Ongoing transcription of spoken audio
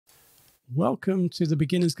Welcome to the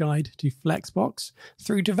Beginner's Guide to Flexbox.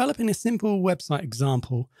 Through developing a simple website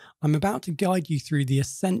example, I'm about to guide you through the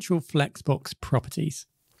essential Flexbox properties.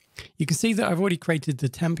 You can see that I've already created the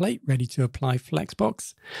template ready to apply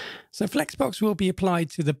Flexbox. So Flexbox will be applied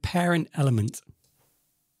to the parent element.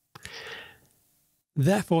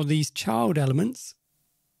 Therefore, these child elements,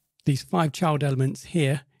 these 5 child elements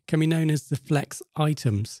here, can be known as the Flex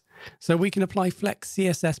items. So we can apply Flex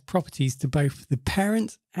CSS properties to both the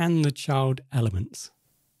parent and the child elements.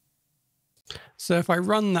 So if I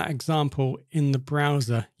run that example in the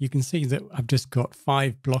browser, you can see that I've just got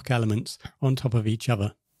 5 block elements on top of each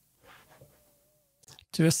other.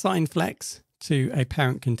 To assign Flex to a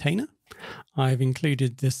parent container, I've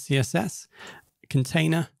included the CSS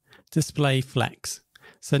container display Flex.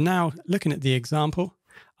 So now looking at the example,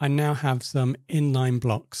 I now have some inline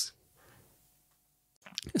blocks.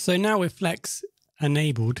 So now with Flex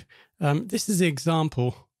enabled, this is the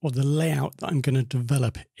example of the layout that I'm going to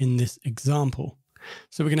develop in this example.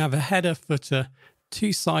 So we're going to have a header, footer,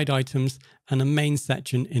 2 side items, and a main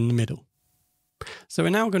section in the middle. So we're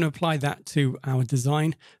now going to apply that to our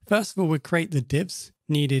design. First of all, we'll create the divs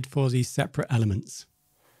needed for these separate elements.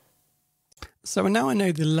 So now I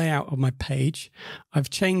know the layout of my page.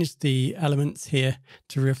 I've changed the elements here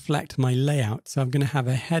to reflect my layout. So I'm going to have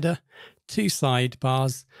a header, 2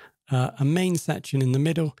 sidebars, a main section in the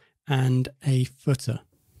middle, and a footer.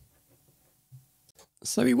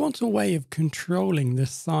 So we want a way of controlling the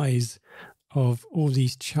size of all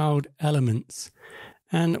these child elements.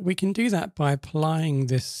 And we can do that by applying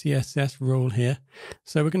this CSS rule here.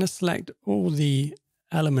 So we're going to select all the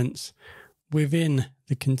elements within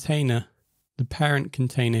the container, the parent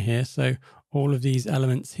container here. So all of these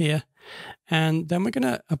elements here. And then we're going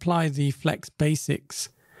to apply the Flex Basics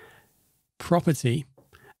property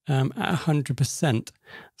at 100%.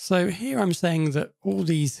 So here I'm saying that all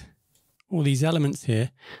these elements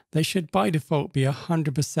here, they should by default be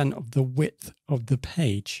 100% of the width of the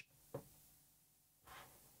page.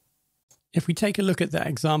 If we take a look at that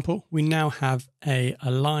example, we now have a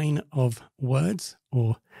line of words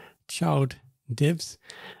or child divs,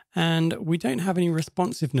 and we don't have any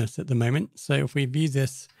responsiveness at the moment. So if we view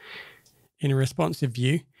this in a responsive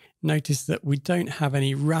view, notice that we don't have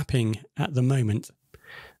any wrapping at the moment.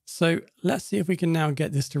 So let's see if we can now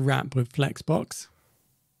get this to wrap with Flexbox.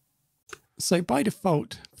 So by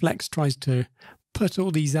default, Flex tries to put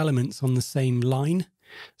all these elements on the same line.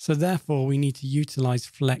 So therefore, we need to utilize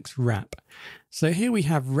Flex Wrap. So here we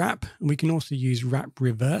have wrap, and we can also use wrap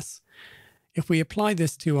reverse. If we apply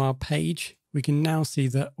this to our page, we can now see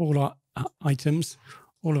that all our items,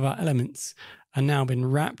 all of our elements are now been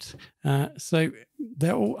wrapped. So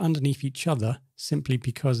they're all underneath each other simply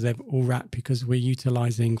because they've all wrapped, because we're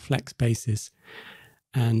utilizing Flex Basis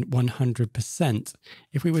and 100%.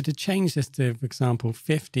 If we were to change this to, for example,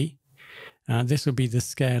 50, this will be the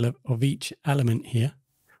scale of each element here,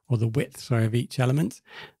 or the width, sorry, of each element.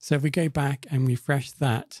 So if we go back and refresh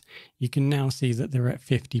that, you can now see that they're at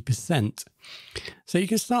 50%. So you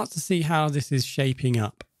can start to see how this is shaping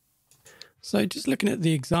up. So just looking at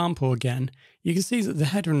the example again, you can see that the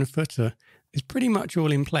header and the footer is pretty much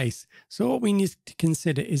all in place. So what we need to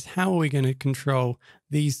consider is how are we going to control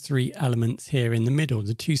these 3 elements here in the middle,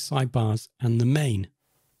 the 2 sidebars and the main.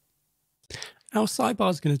 Our sidebar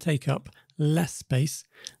is going to take up less space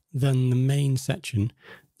than the main section.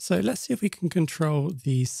 So let's see if we can control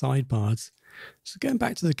these sidebars. So going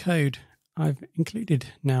back to the code, I've included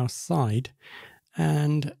now side,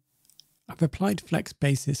 and I've applied Flex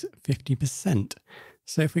Basis 50%.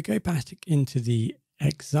 So if we go back into the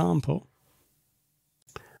example,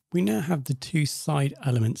 we now have the 2 side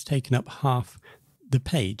elements taking up half the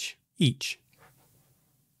page each.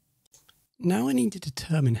 Now I need to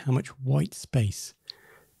determine how much white space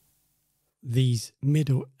these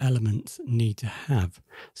middle elements need to have.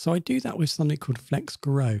 So I do that with something called Flex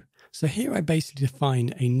Grow. So here I basically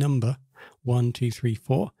define a number, 1, 2, 3,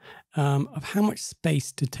 4, of how much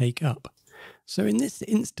space to take up. So in this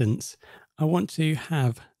instance, I want to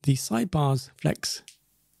have the sidebars Flex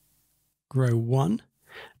Grow 1,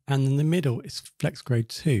 and then the middle is Flex Grow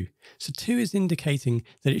 2. So 2 is indicating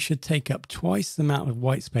that it should take up twice the amount of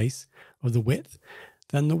white space of the width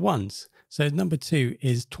than the ones. So number 2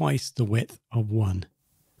 is twice the width of 1.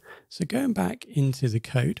 So going back into the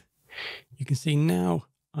code, you can see now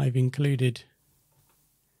I've included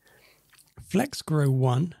Flex Grow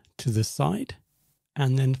 1 to the side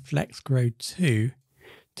and then Flex Grow 2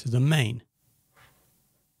 to the main,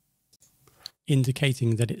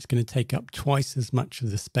 indicating that it's going to take up twice as much of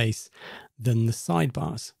the space than the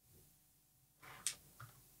sidebars.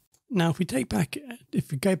 Now, if we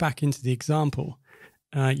go back into the example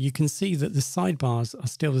you can see that the sidebars are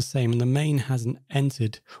still the same and the main hasn't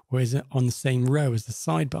entered or is on the same row as the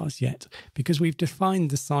sidebars yet because we've defined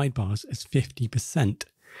the sidebars as 50%.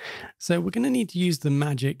 So we're going to need to use the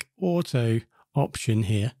magic auto option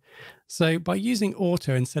here. So by using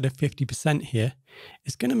auto instead of 50% here,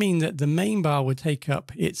 it's going to mean that the main bar will take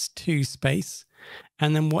up its 2 space,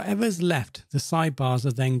 and then whatever's left, the sidebars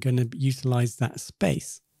are then going to utilize that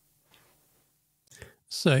space.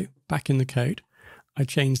 So back in the code, I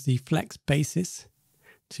changed the flex basis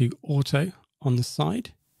to auto on the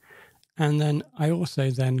side. And then I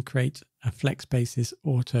also then create a flex basis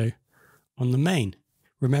auto on the main,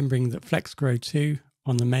 remembering that flex grow 2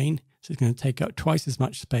 on the main, so it's going to take up twice as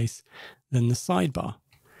much space than the sidebar.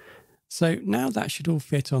 So now that should all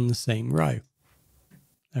fit on the same row.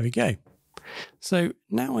 There we go. So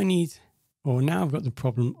now now I've got the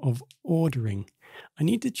problem of ordering. I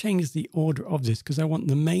need to change the order of this because I want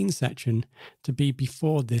the main section to be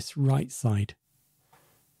before this right side.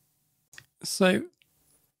 So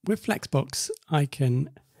with Flexbox, I can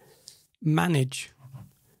manage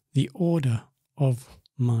the order of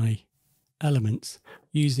my elements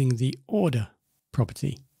using the order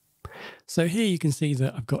property. So here you can see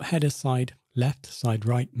that I've got header side left, side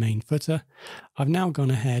right, main, footer. I've now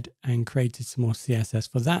gone ahead and created some more CSS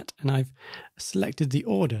for that, and I've selected the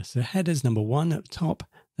order. So headers number 1 at the top,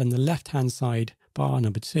 then the left-hand side bar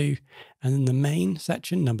number 2, and then the main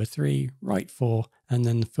section number 3, right 4, and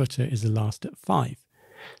then the footer is the last at 5.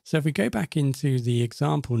 So if we go back into the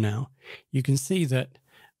example now, you can see that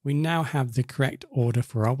we now have the correct order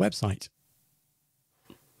for our website.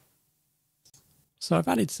 So I've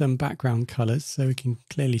added some background colors so we can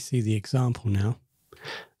clearly see the example now.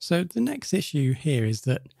 So the next issue here is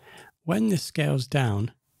that when this scales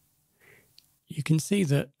down, you can see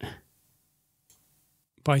that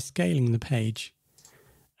by scaling the page,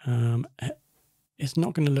 it's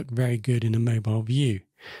not going to look very good in a mobile view.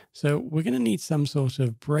 So we're going to need some sort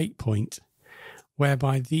of breakpoint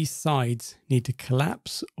whereby these sides need to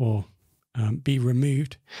collapse or be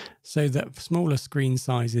removed so that smaller screen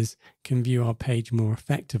sizes can view our page more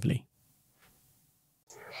effectively.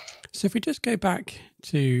 So if we just go back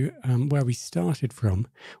to where we started from,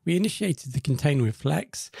 we initiated the container with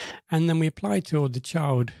Flex, and then we applied to all the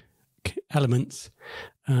child elements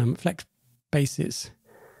Flex basis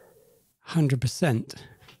 100%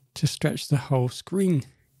 to stretch the whole screen,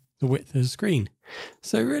 the width of the screen.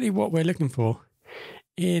 So really what we're looking for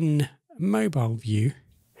in mobile view,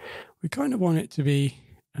 we kind of want it to be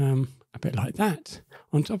a bit like that,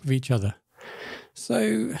 on top of each other.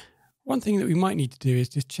 So one thing that we might need to do is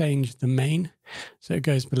just change the main so it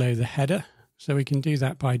goes below the header. So we can do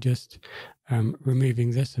that by just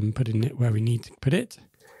removing this and putting it where we need to put it.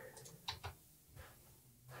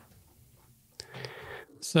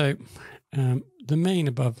 So the main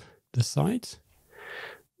above the sides.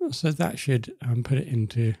 So that should put it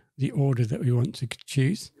into the order that we want to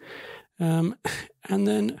choose. And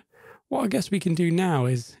then what I guess we can do now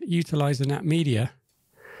is utilize an app media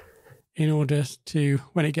in order to,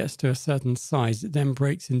 when it gets to a certain size, it then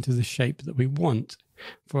breaks into the shape that we want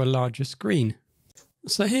for a larger screen.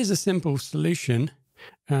 So here's a simple solution.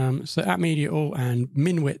 So app media all and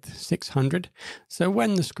min width 600. So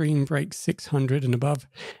when the screen breaks 600 and above,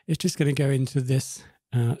 it's just going to go into this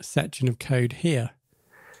section of code here.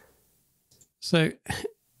 So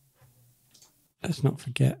let's not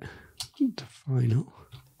forget the final.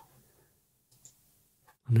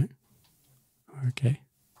 Oh, no. Okay.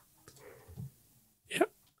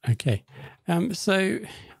 Yep. Okay. So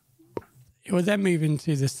it will then move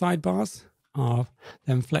into the sidebars of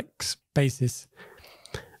then flex basis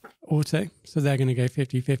auto. So they're going to go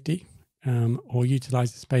 50-50 or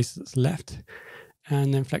utilize the space that's left,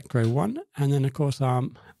 and then flex grow 1. And then of course our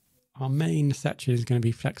main section is going to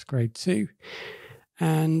be flex grow 2.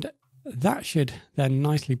 And that should then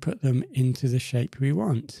nicely put them into the shape we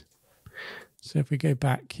want. So if we go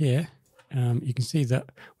back here, you can see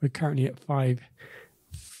that we're currently at 5,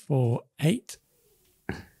 4, 8.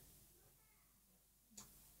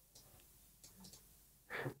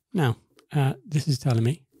 Now, this is telling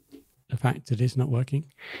me the fact that it's not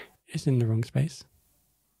working. It's in the wrong space.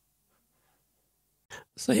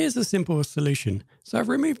 So here's a simple solution. So I've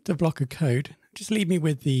removed the block of code. Just leave me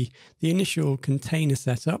with the initial container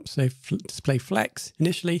setup. So display flex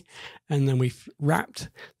initially, and then we wrapped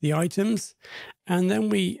the items, and then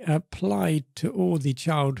we applied to all the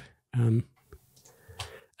child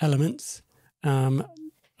elements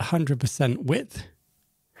 100% width.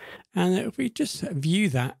 And if we just view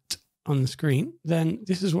that on the screen, then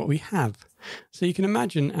this is what we have. So you can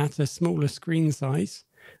imagine at a smaller screen size,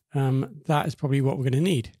 that is probably what we're going to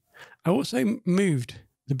need. I also moved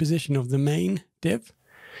the position of the main div.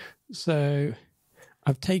 So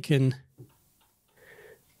I've taken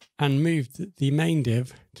and moved the main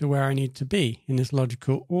div to where I need to be in this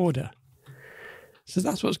logical order. So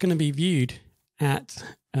that's what's going to be viewed at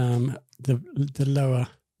the lower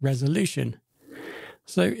resolution.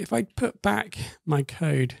 So if I put back my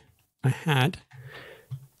code I had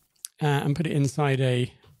and put it inside an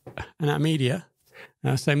app media,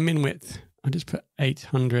 so min width, I just put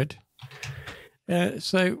 800.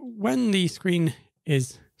 So when the screen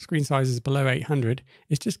size is below 800,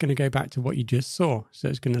 it's just going to go back to what you just saw. So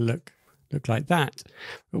it's going to look like that.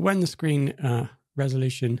 But when the screen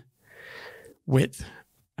resolution width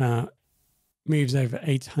moves over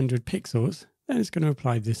 800 pixels, then it's going to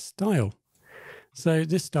apply this style. So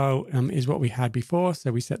this style is what we had before.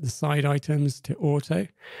 So we set the side items to auto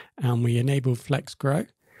and we enabled Flex Grow.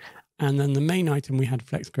 And then the main item we had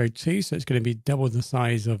Flex Grow 2, so it's going to be double the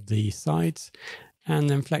size of the sides. And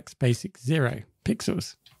then Flex Basic 0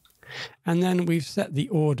 pixels. And then we've set the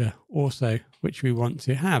order also, which we want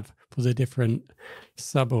to have for the different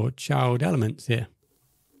sub or child elements here.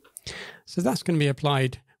 So that's going to be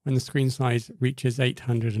applied when the screen size reaches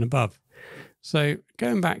 800 and above. So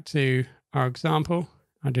going back to our example,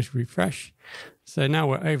 I'll just refresh. So now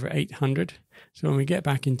we're over 800. So when we get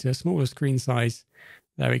back into a smaller screen size,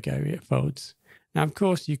 there we go, it folds. Now, of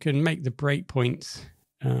course, you can make the breakpoints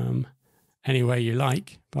any way you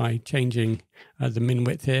like by changing the min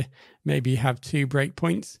width here. Maybe you have 2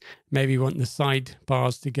 breakpoints. Maybe you want the side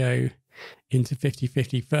bars to go into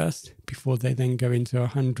 50-50 first before they then go into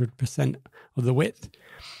 100% of the width.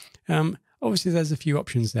 Obviously, there's a few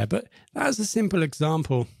options there, but that is a simple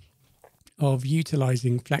example of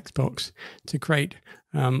utilizing Flexbox to create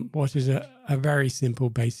what is a very simple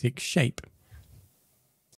basic shape.